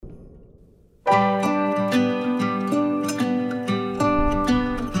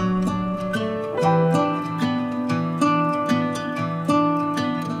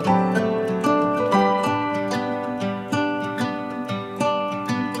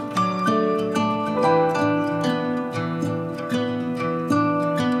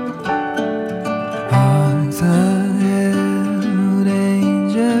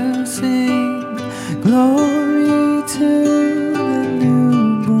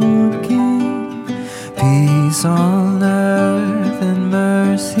peace on earth and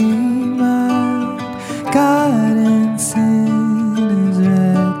mercy mild, God and sinners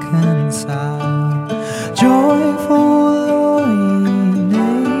reconciled. Joyful, all ye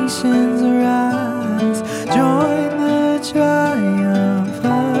nations rise, join the triumph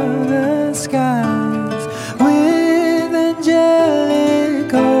of the skies. With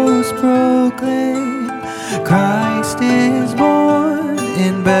angelic hosts proclaim, Christ is born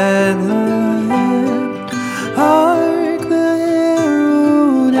in Bethlehem. Hark, the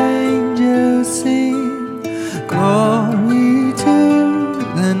herald angels sing, glory to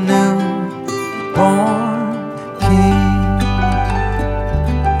the newborn King.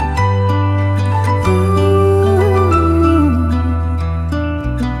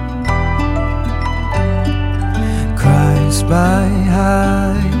 Christ by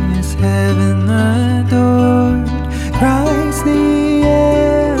highest heaven adored, Christ the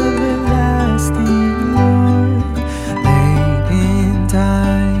everlasting Lord. Late in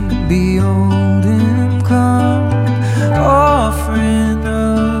time, behold him come, offering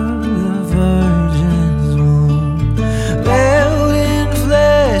of the Virgin's womb. Veiled in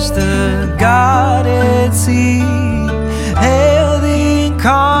flesh, the Godhead see, hail the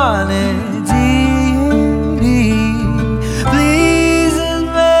incarnate deity. Pleases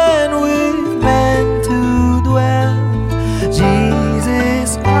man with men to dwell, Jesus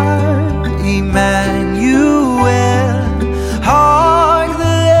our Emmanuel. Hark,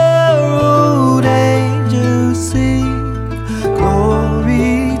 the herald angels sing,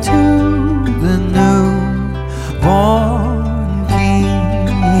 glory to the newborn King.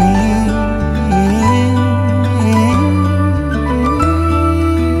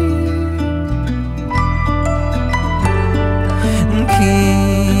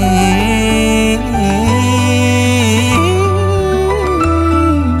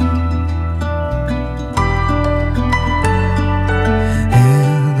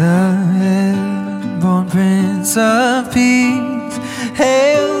 Hail the heaven-born Prince of Peace,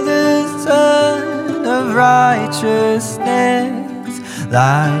 hail the Son of Righteousness.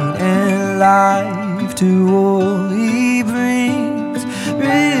 Light and life to all he brings,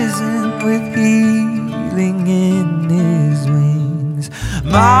 risen with healing in his wings.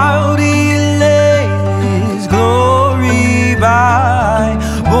 Mild he lay his glory by,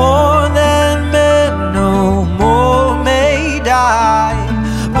 born that men no more may die,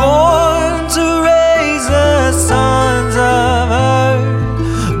 born to raise the sons of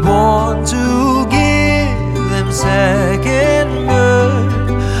earth, born to give them second birth.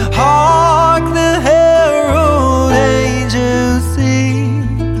 Hark, the herald angels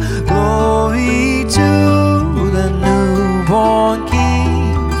sing, glory to the newborn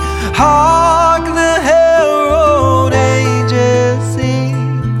King. Hark, the herald angels sing,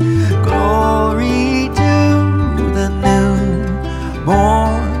 glory to the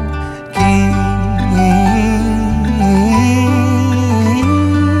newborn King.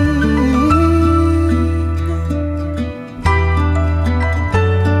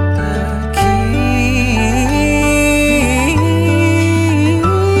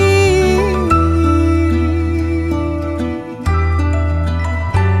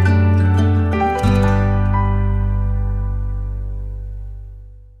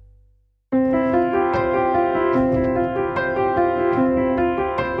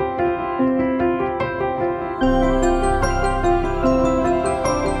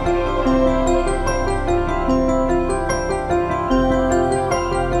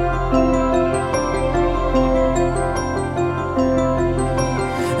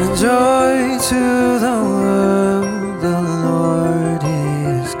 The Joy to the world, the Lord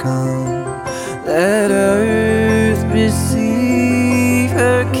is come. Let earth receive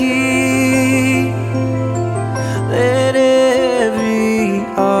her King. Let every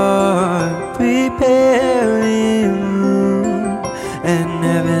heart prepare him room, and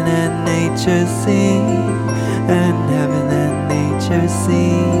heaven and nature sing, and heaven and nature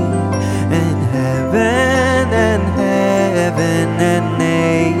sing, and heaven and heaven and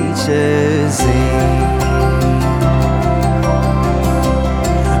nature sing.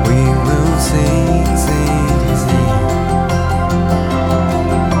 We will sing, sing, sing.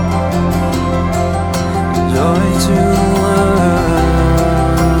 Joy to the world.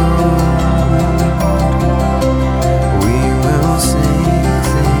 We will sing,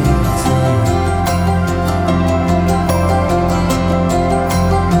 sing, sing.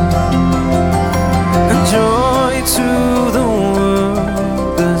 And joy to the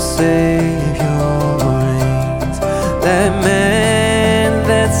world, the Savior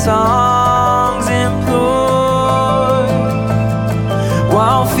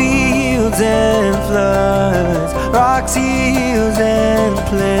fields and floods, rocks, hills, and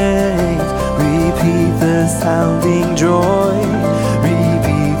plains. Repeat the sounding joy.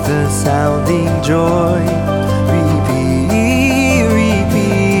 Repeat the sounding joy. Repeat,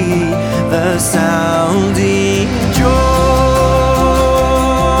 repeat the sounding joy.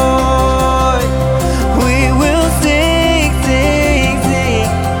 We will sing, sing, sing.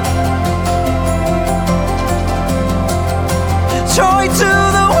 Joy to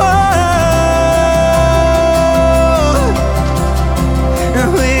the world.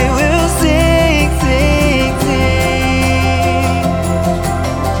 We will sing, sing, sing.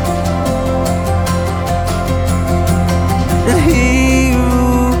 And He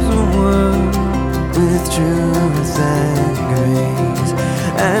rules the world with truth and grace,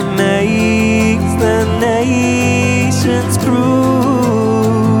 and makes the nations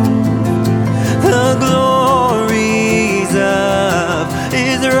prove the glories of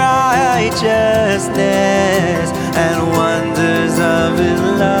His righteousness, and wonders of His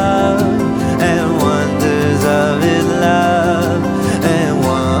love, and wonders of His love, and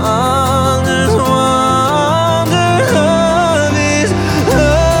wonders, wonders of His love.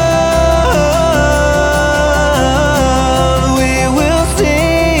 We will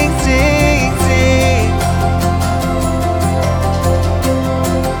sing, sing, sing.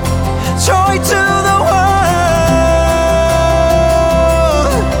 Joy to the world.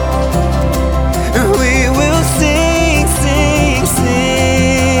 We will sing, sing, sing.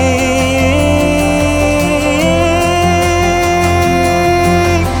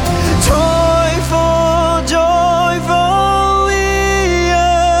 Joyful, joyful, we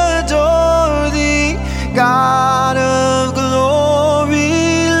adore Thee, God of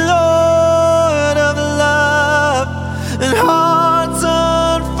glory, Lord of love, and hearts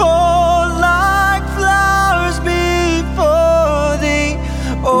unfold like flowers before Thee,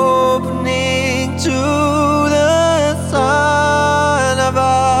 opening to the Son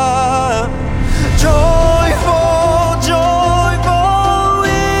above. Joyful, joyful,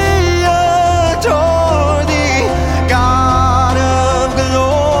 we adore Thee, God of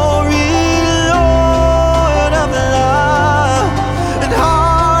glory, Lord of love, and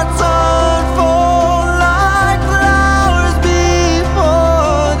hearts unfold like flowers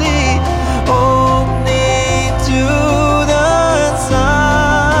before Thee, opening to the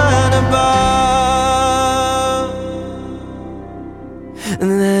Son above.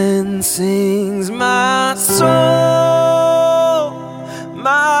 And then sings my soul,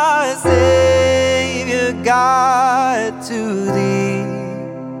 my Savior God, to Thee.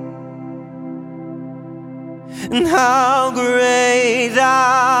 And how great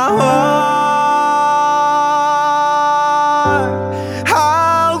Thou art,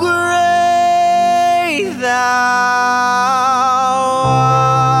 how great Thou art.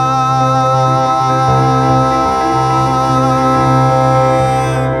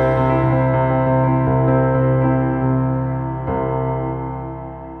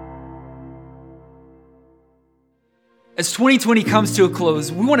 As 2020 comes to a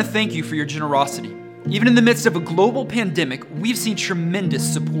close, we want to thank you for your generosity. Even in the midst of a global pandemic, we've seen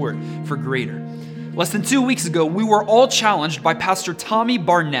tremendous support for Greater. Less than 2 weeks ago, we were all challenged by Pastor Tommy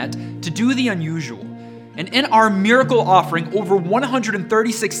Barnett to do the unusual. And in our miracle offering, over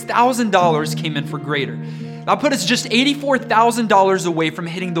 $136,000 came in for Greater. That put us just $84,000 away from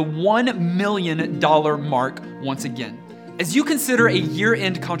hitting the $1 million mark once again. As you consider a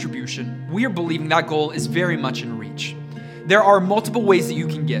year-end contribution, we are believing that goal is very much in reach. There are multiple ways that you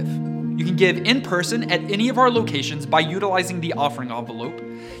can give. You can give in person at any of our locations by utilizing the offering envelope.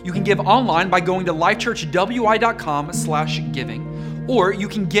 You can give online by going to lifechurchwi.com/giving, or you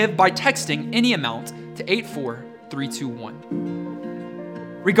can give by texting any amount to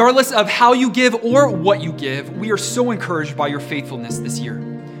 84321. Regardless of how you give or what you give, we are so encouraged by your faithfulness this year.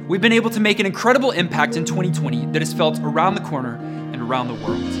 We've been able to make an incredible impact in 2020 that is felt around the corner and around the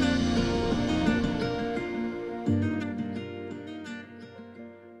world.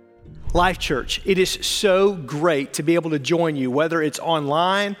 Life Church, it is so great to be able to join you, whether it's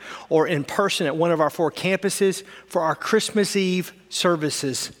online or in person at one of our 4 campuses, for our Christmas Eve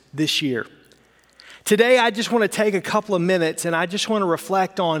services this year. Today, I just want to take a couple of minutes and I just want to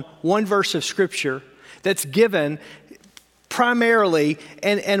reflect on one verse of Scripture that's given primarily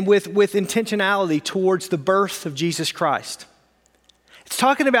and with intentionality towards the birth of Jesus Christ. It's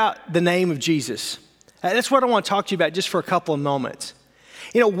talking about the name of Jesus. That's what I want to talk to you about just for a couple of moments.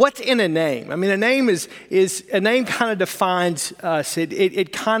 What's in a name? I mean, a name is a name kind of defines us.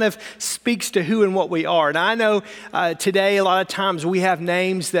 It kind of speaks to who and what we are. And I know today a lot of times we have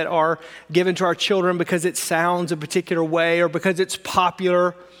names that are given to our children because it sounds a particular way or because it's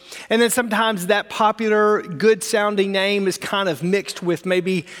popular. And then sometimes that popular, good-sounding name is kind of mixed with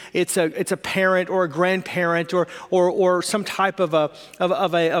maybe it's a parent or a grandparent or some type of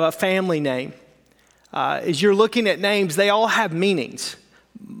a family name. As you're looking at names, they all have meanings.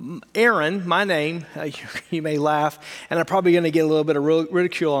 Aaron, my name, you may laugh, and I'm probably going to get a little bit of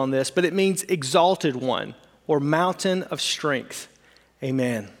ridicule on this, but it means exalted one or mountain of strength.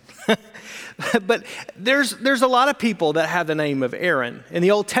 Amen. But there's a lot of people that have the name of Aaron. In the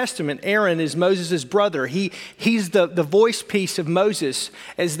Old Testament, Aaron is Moses' brother. He's the voice piece of Moses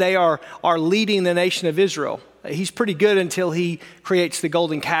as they are leading the nation of Israel. He's pretty good until he creates the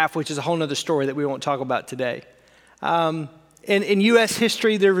golden calf, which is a whole other story that we won't talk about today. In U.S.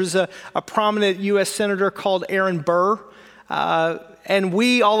 history, there was a prominent U.S. senator called Aaron Burr. And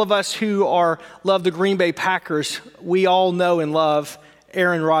all of us who love the Green Bay Packers, we all know and love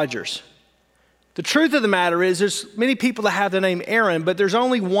Aaron Rodgers. The truth of the matter is there's many people that have the name Aaron, but there's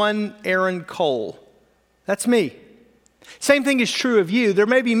only one Aaron Cole. That's me. Same thing is true of you. There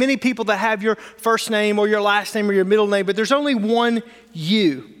may be many people that have your first name or your last name or your middle name, but there's only one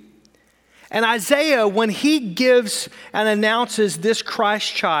you. And Isaiah, when he gives and announces this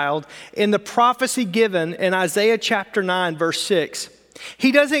Christ child in the prophecy given in Isaiah chapter 9, verse 6,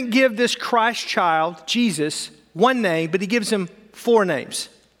 he doesn't give this Christ child, Jesus, one name, but he gives him 4 names.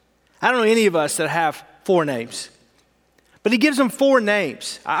 I don't know any of us that have 4 names, but he gives them 4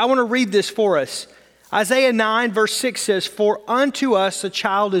 names. I want to read this for us. Isaiah 9, verse 6 says, "For unto us a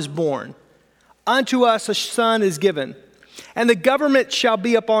child is born, unto us a son is given, and the government shall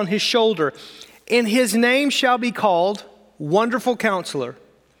be upon his shoulder, and his name shall be called Wonderful Counselor,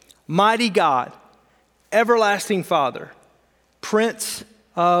 Mighty God, Everlasting Father, Prince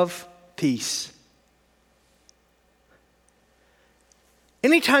of Peace."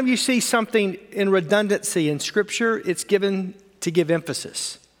 Anytime you see something in redundancy in Scripture, it's given to give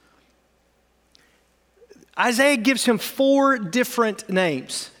emphasis. Isaiah gives him 4 different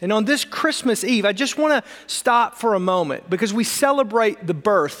names. And on this Christmas Eve, I just want to stop for a moment because we celebrate the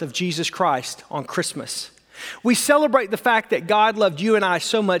birth of Jesus Christ on Christmas. We celebrate the fact that God loved you and I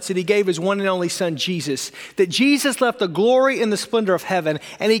so much that he gave his one and only son, Jesus, that Jesus left the glory and the splendor of heaven,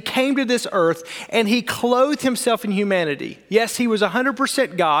 and he came to this earth, and he clothed himself in humanity. Yes, he was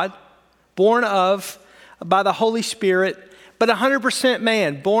 100% God, born of by the Holy Spirit, but 100%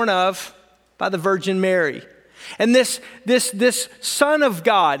 man, born of by the Virgin Mary. And this Son of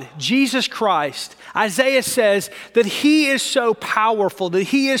God, Jesus Christ, Isaiah says that he is so powerful, that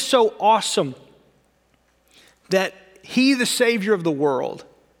he is so awesome, that he, the Savior of the world,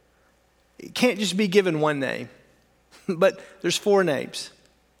 can't just be given one name, but there's 4 names.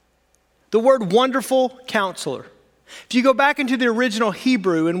 The word Wonderful Counselor. If you go back into the original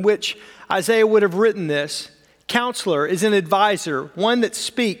Hebrew in which Isaiah would have written this, counselor is an advisor, one that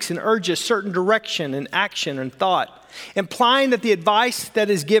speaks and urges certain direction and action and thought, implying that the advice that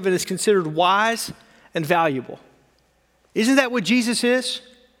is given is considered wise and valuable. Isn't that what Jesus is?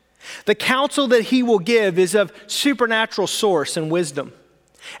 The counsel that he will give is of supernatural source and wisdom.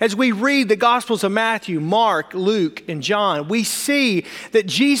 As we read the Gospels of Matthew, Mark, Luke, and John, we see that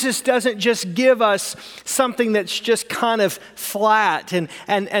Jesus doesn't just give us something that's just kind of flat and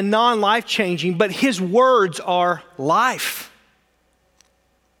non-life-changing, but his words are life.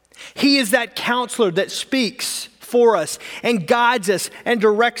 He is that counselor that speaks for us and guides us and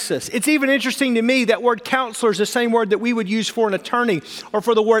directs us. It's even interesting to me that word counselor is the same word that we would use for an attorney or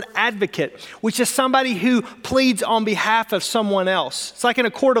for the word advocate, which is somebody who pleads on behalf of someone else. It's like in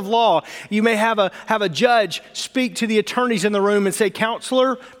a court of law, you may have a judge speak to the attorneys in the room and say,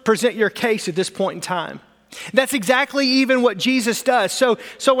 "Counselor, present your case at this point in time." That's exactly even what Jesus does. So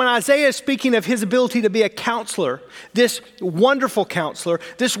when Isaiah is speaking of his ability to be a counselor, this wonderful counselor,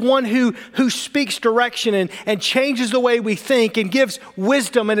 this one who speaks direction and changes the way we think and gives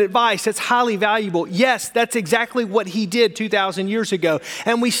wisdom and advice that's highly valuable. Yes, that's exactly what he did 2,000 years ago.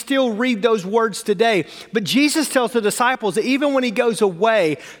 And we still read those words today. But Jesus tells the disciples that even when he goes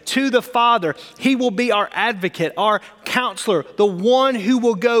away to the Father, he will be our advocate, our counselor, the one who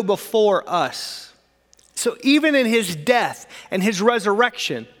will go before us. So even in his death and his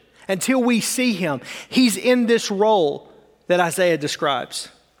resurrection, until we see him, he's in this role that Isaiah describes.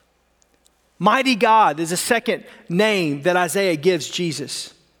 Mighty God is a second name that Isaiah gives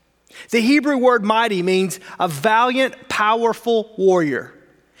Jesus. The Hebrew word mighty means a valiant, powerful warrior.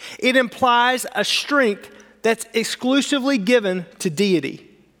 It implies a strength that's exclusively given to deity.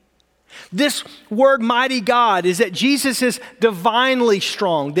 This word mighty God is that Jesus is divinely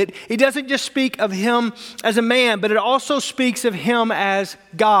strong, that it doesn't just speak of him as a man, but it also speaks of him as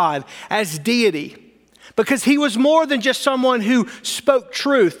God, as deity. Because he was more than just someone who spoke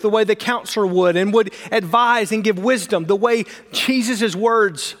truth the way the counselor would and would advise and give wisdom the way Jesus'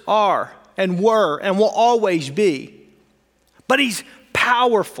 words are and were and will always be. But he's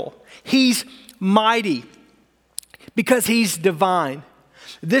powerful. He's mighty because he's divine.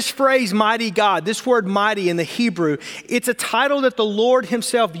 This phrase, mighty God, this word mighty in the Hebrew, it's a title that the Lord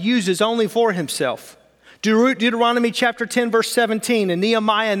himself uses only for himself. Deuteronomy chapter 10, verse 17, and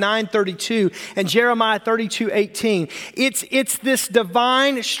Nehemiah 9:32, and Jeremiah 32:18. It's this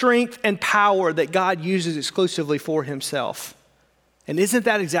divine strength and power that God uses exclusively for himself. And isn't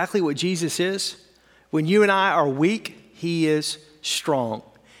that exactly what Jesus is? When you and I are weak, he is strong.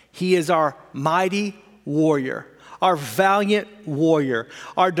 He is our mighty warrior, our valiant warrior,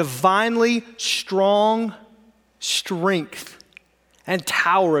 our divinely strong strength and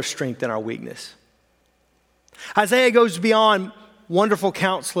tower of strength in our weakness. Isaiah goes beyond wonderful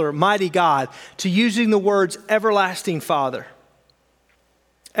counselor, mighty God, to using the words everlasting Father.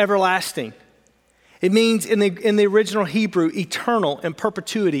 Everlasting. It means in the original Hebrew, eternal in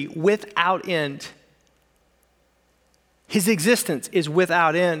perpetuity, without end. His existence is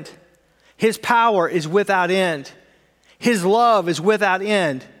without end. His power is without end. His love is without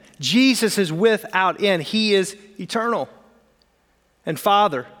end. Jesus is without end. He is eternal. And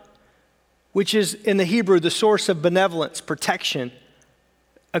Father, which is in the Hebrew the source of benevolence, protection,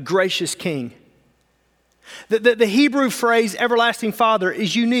 a gracious king. The Hebrew phrase everlasting Father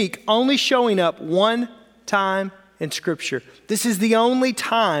is unique, only showing up one time in Scripture. This is the only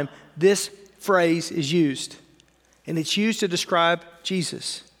time this phrase is used, and it's used to describe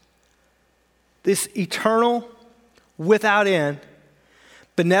Jesus. This eternal, without end,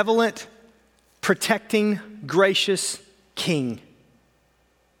 benevolent, protecting, gracious king.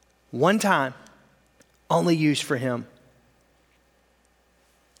 One time, only used for him.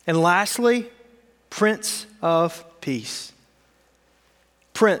 And lastly, Prince of Peace.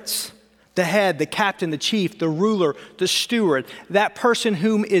 Prince, the head, the captain, the chief, the ruler, the steward, that person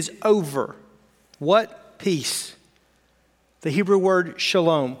whom is over. What? Peace. The Hebrew word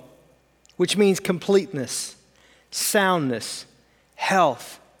shalom, which means completeness, soundness,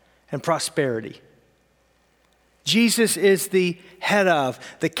 health, and prosperity. Jesus is the head of,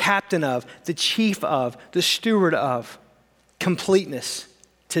 the captain of, the chief of, the steward of completeness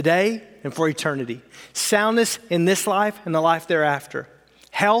today and for eternity. Soundness in this life and the life thereafter.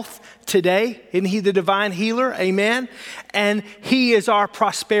 Health today, isn't he the divine healer? Amen. And he is our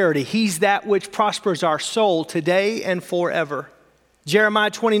prosperity. He's that which prospers our soul today and forever. Jeremiah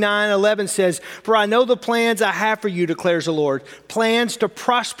 29:11 says, "For I know the plans I have for you, declares the Lord, plans to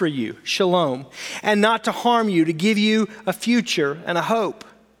prosper you, shalom, and not to harm you, to give you a future and a hope."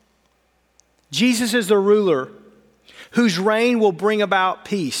 Jesus is the ruler whose reign will bring about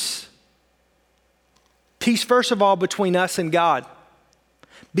peace. Peace, first of all, between us and God.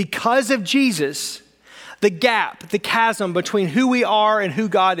 Because of Jesus, the gap, the chasm between who we are and who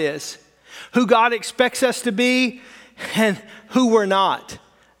God is, who God expects us to be and who we're not.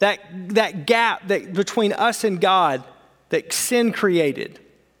 That gap between us and God that sin created.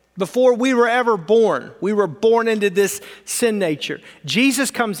 Before we were ever born, we were born into this sin nature. Jesus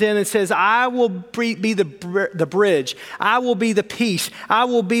comes in and says, I will be the bridge. I will be the peace. I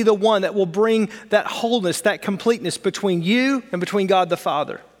will be the one that will bring that wholeness, that completeness between you and between God the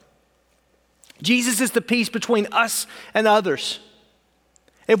Father. Jesus is the peace between us and others.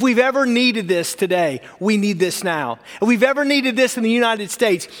 If we've ever needed this today, we need this now. If we've ever needed this in the United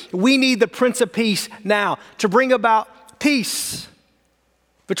States, we need the Prince of Peace now to bring about peace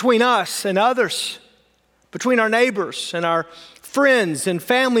between us and others, between our neighbors and our friends and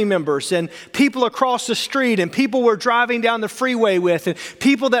family members and people across the street and people we're driving down the freeway with and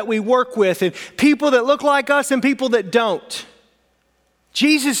people that we work with and people that look like us and people that don't.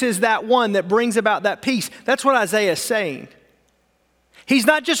 Jesus is that one that brings about that peace. That's what Isaiah is saying. He's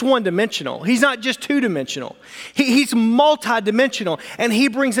not just one-dimensional. He's not just two-dimensional. He's multi-dimensional, and he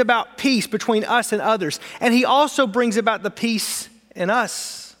brings about peace between us and others. And he also brings about the peace in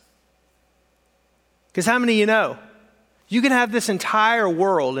us. Because how many of you know? You can have this entire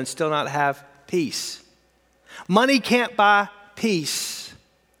world and still not have peace. Money can't buy peace.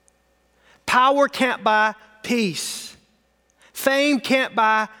 Power can't buy peace. Fame can't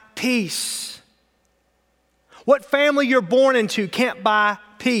buy peace. What family you're born into can't buy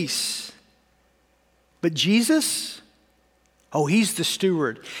peace. But Jesus, Oh, he's the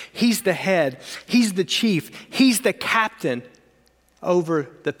steward. He's the head. He's the chief. He's the captain over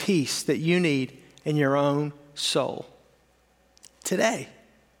the peace that you need in your own soul today.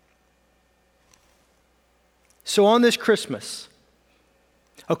 So on this Christmas,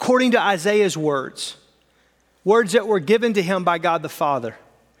 according to Isaiah's words that were given to him by God the Father,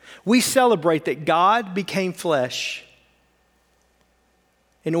 we celebrate that God became flesh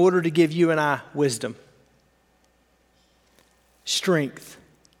in order to give you and I wisdom, strength,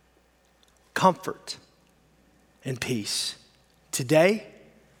 comfort, and peace today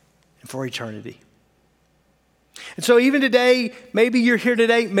and for eternity. And so even today, maybe you're here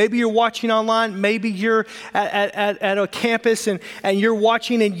today, maybe you're watching online, maybe you're at a campus and you're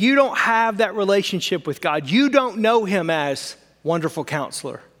watching and you don't have that relationship with God. You don't know him as Wonderful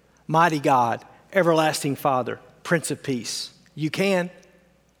Counselor, Mighty God, Everlasting Father, Prince of Peace. You can.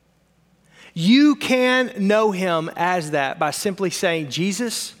 You can know him as that by simply saying,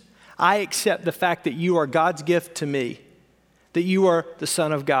 Jesus, I accept the fact that you are God's gift to me, that you are the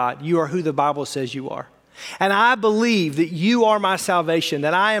Son of God. You are who the Bible says you are. And I believe that you are my salvation,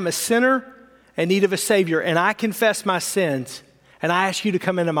 that I am a sinner in need of a Savior, and I confess my sins, and I ask you to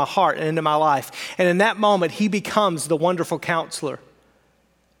come into my heart and into my life. And in that moment, he becomes the Wonderful Counselor,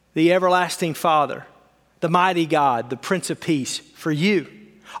 the Everlasting Father, the Mighty God, the Prince of Peace for you.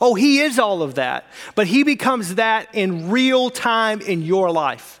 Oh, he is all of that, but he becomes that in real time in your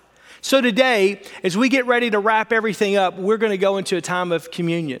life. So today, as we get ready to wrap everything up, we're going to go into a time of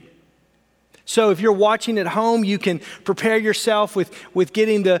communion. So if you're watching at home, you can prepare yourself with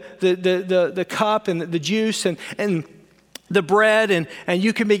getting the cup and the juice and the bread, and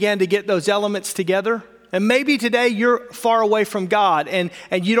you can begin to get those elements together. And maybe today you're far away from God and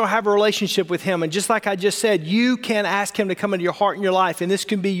you don't have a relationship with him. And just like I just said, you can ask him to come into your heart and your life, and this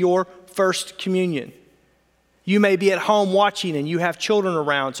can be your first communion. You may be at home watching and you have children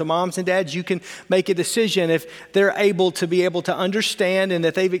around. So moms and dads, you can make a decision if they're able to understand and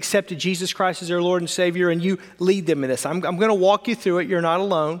that they've accepted Jesus Christ as their Lord and Savior, and you lead them in this. I'm going to walk you through it. You're not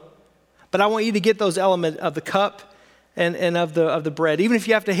alone. But I want you to get those elements of the cup and of the bread. Even if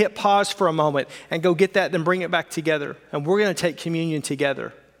you have to hit pause for a moment and go get that, then bring it back together. And we're going to take communion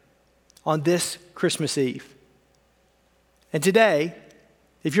together on this Christmas Eve. And today,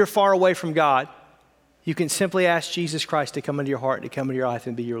 if you're far away from God, you can simply ask Jesus Christ to come into your heart, to come into your life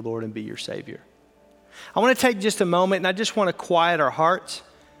and be your Lord and be your Savior. I want to take just a moment and I just want to quiet our hearts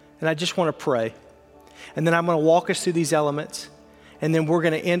and I just want to pray. And then I'm going to walk us through these elements, and then we're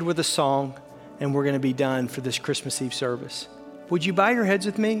going to end with a song and we're going to be done for this Christmas Eve service. Would you bow your heads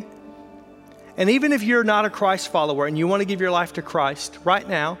with me? And even if you're not a Christ follower and you want to give your life to Christ right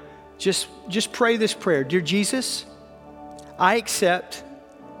now, just pray this prayer. Dear Jesus, I accept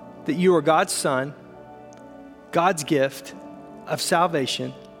that you are God's Son, God's gift of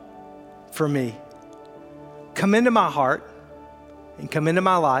salvation for me. Come into my heart and come into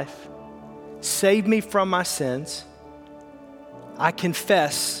my life. Save me from my sins. I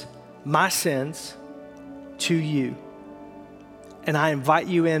confess my sins to you. And I invite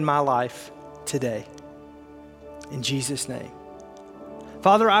you in my life today. In Jesus' name.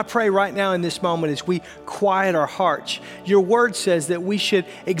 Father, I pray right now in this moment as we quiet our hearts, your word says that we should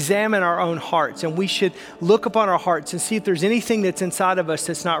examine our own hearts and we should look upon our hearts and see if there's anything that's inside of us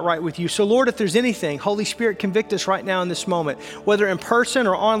that's not right with you. So Lord, if there's anything, Holy Spirit, convict us right now in this moment, whether in person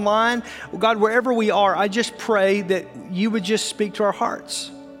or online. God, wherever we are, I just pray that you would just speak to our hearts.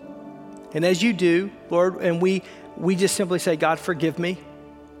 And as you do, Lord, and we just simply say, God, forgive me.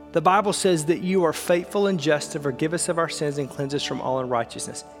 The Bible says that you are faithful and just to forgive us of our sins and cleanse us from all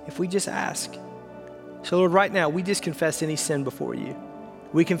unrighteousness, if we just ask. So Lord, right now, we just confess any sin before you.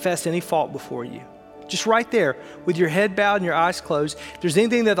 We confess any fault before you. Just right there, with your head bowed and your eyes closed, if there's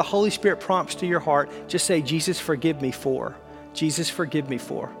anything that the Holy Spirit prompts to your heart, just say, Jesus, forgive me for. Jesus, forgive me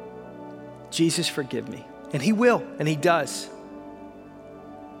for. Jesus, forgive me. And he will, and he does.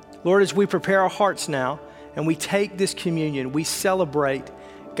 Lord, as we prepare our hearts now and we take this communion, we celebrate,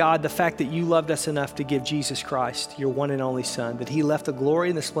 God, the fact that you loved us enough to give Jesus Christ, your one and only Son, that he left the glory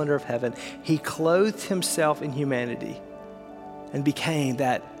and the splendor of heaven. He clothed himself in humanity and became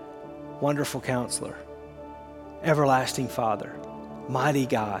that Wonderful Counselor, Everlasting Father, Mighty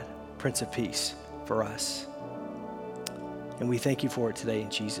God, Prince of Peace for us. And we thank you for it today in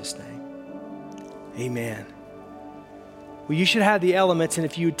Jesus' name. Amen. Well, you should have the elements, and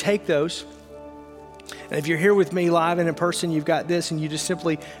if you would take those, and if you're here with me live and in person, you've got this, and you just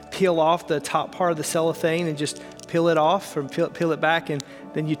simply peel off the top part of the cellophane and just peel it off or peel it back, and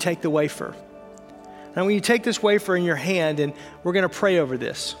then you take the wafer. Now, when you take this wafer in your hand, and we're going to pray over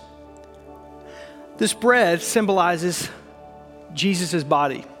this. This bread symbolizes Jesus'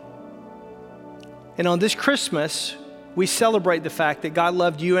 body. And on this Christmas, we celebrate the fact that God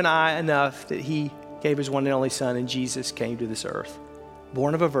loved you and I enough that he gave his one and only son, and Jesus came to this earth,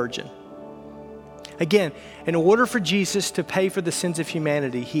 born of a virgin. Again, in order for Jesus to pay for the sins of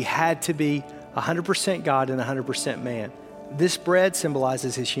humanity, he had to be 100% God and 100% man. This bread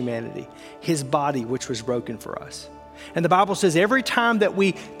symbolizes his humanity, his body, which was broken for us. And the Bible says every time that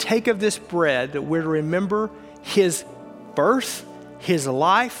we take of this bread, that we're to remember his birth, his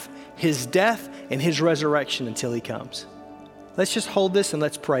life, his death, and his resurrection until he comes. Let's just hold this and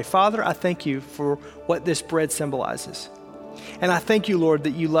let's pray. Father, I thank you for what this bread symbolizes. And I thank you, Lord,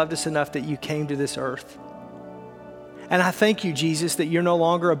 that you loved us enough that you came to this earth. And I thank you, Jesus, that you're no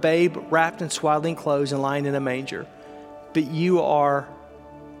longer a babe wrapped in swaddling clothes and lying in a manger, but you are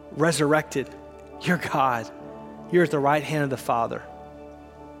resurrected. You're God. You're at the right hand of the Father.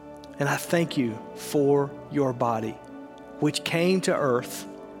 And I thank you for your body, which came to earth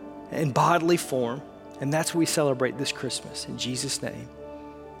in bodily form. And that's what we celebrate this Christmas. In Jesus' name,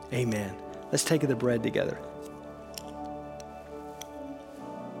 amen. Let's take the bread together.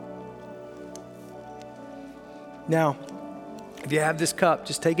 Now, if you have this cup,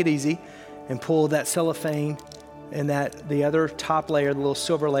 just take it easy and pull that cellophane and the other top layer, the little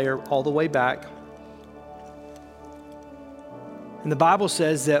silver layer, all the way back. And the Bible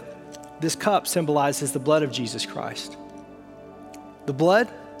says that this cup symbolizes the blood of Jesus Christ. The blood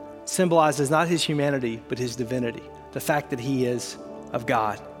symbolizes not his humanity, but his divinity. The fact that he is of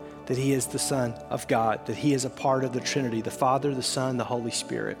God, that he is the Son of God, that he is a part of the Trinity, the Father, the Son, the Holy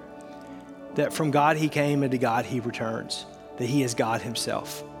Spirit. That from God he came and to God he returns, that he is God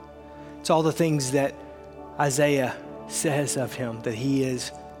himself. It's all the things that Isaiah says of him, that he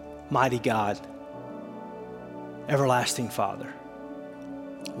is mighty God, everlasting Father,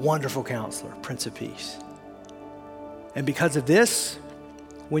 wonderful Counselor, Prince of Peace. And because of this,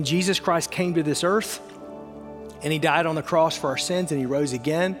 when Jesus Christ came to this earth and he died on the cross for our sins and he rose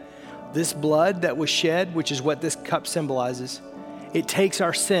again, this blood that was shed, which is what this cup symbolizes, it takes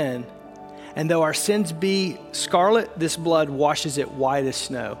our sin, and though our sins be scarlet, this blood washes it white as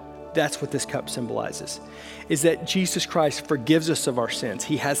snow. That's what this cup symbolizes, is that Jesus Christ forgives us of our sins.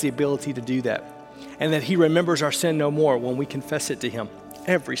 He has the ability to do that. And that he remembers our sin no more when we confess it to him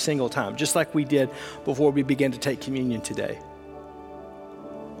every single time, just like we did before we began to take communion today.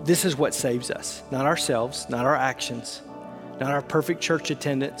 This is what saves us, not ourselves, not our actions, not our perfect church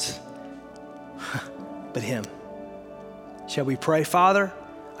attendance, but him. Shall we pray? Father,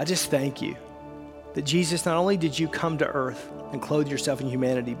 I just thank you that Jesus, not only did you come to earth and clothe yourself in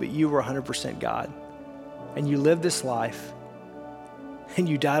humanity, but you were 100% God. And you lived this life, and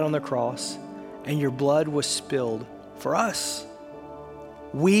you died on the cross, and your blood was spilled for us.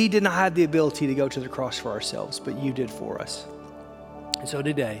 We did not have the ability to go to the cross for ourselves, but you did for us. And so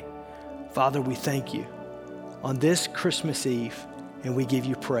today, Father, we thank you on this Christmas Eve, and we give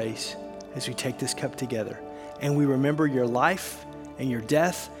you praise as we take this cup together. And we remember your life and your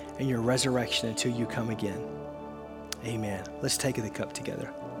death and your resurrection until you come again. Amen. Let's take the cup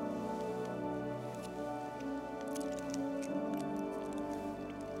together.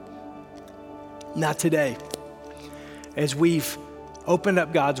 Now today, as we've opened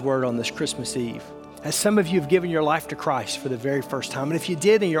up God's word on this Christmas Eve, as some of you have given your life to Christ for the very first time, and if you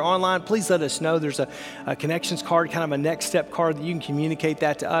did and you're online, please let us know. There's a connections card, kind of a next step card that you can communicate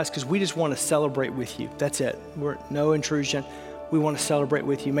that to us, because we just want to celebrate with you. That's it. We're no intrusion. We want to celebrate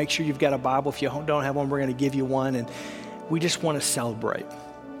with you. Make sure you've got a Bible. If you don't have one, we're going to give you one, and we just want to celebrate.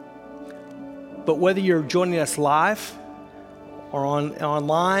 But whether you're joining us live or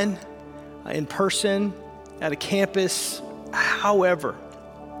online, in person, at a campus, however,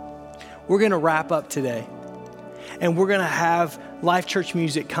 we're going to wrap up today. And we're going to have Life Church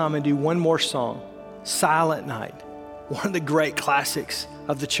Music come and do one more song, Silent Night, one of the great classics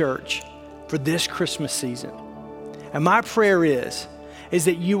of the church for this Christmas season. And my prayer is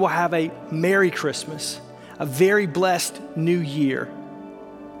that you will have a Merry Christmas, a very blessed new year,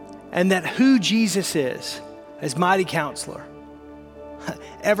 and that who Jesus is, as Mighty Counselor,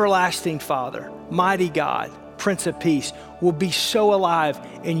 Everlasting Father, Mighty God, Prince of Peace, will be so alive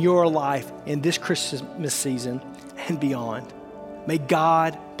in your life in this Christmas season and beyond. May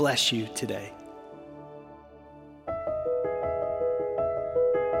God bless you today.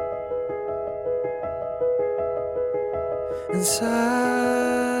 And silent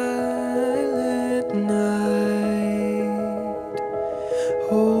night,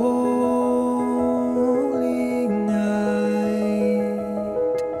 holy night,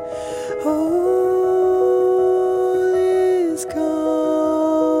 all is calm,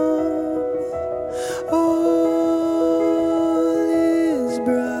 all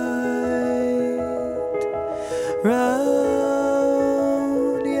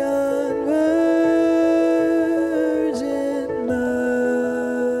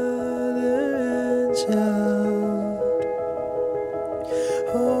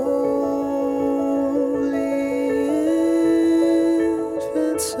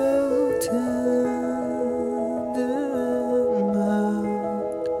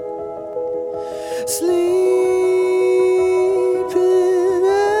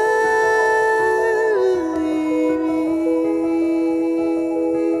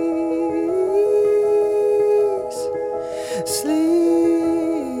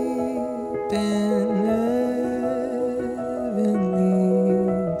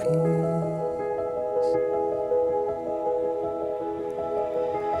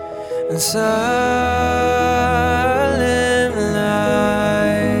and silent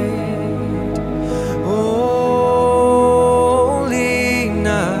night, holy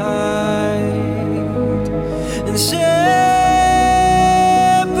night, and shepherds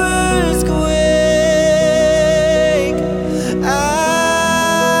quake at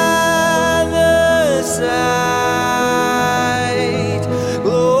the sight.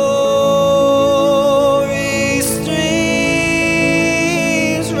 Glory streams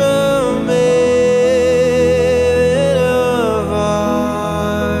from heaven afar.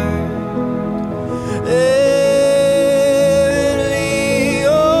 Heavenly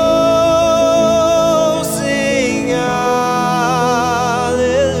hosts sing hallelujah,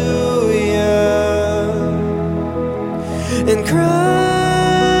 and Christ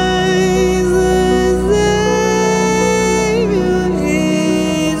the Savior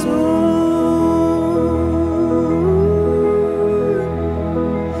is born,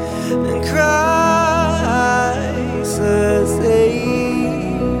 and Christ the Savior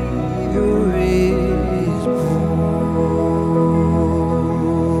is born.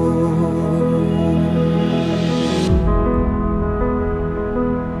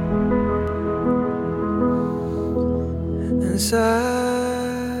 And silent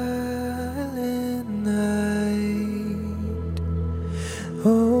night,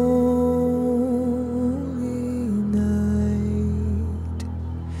 holy night,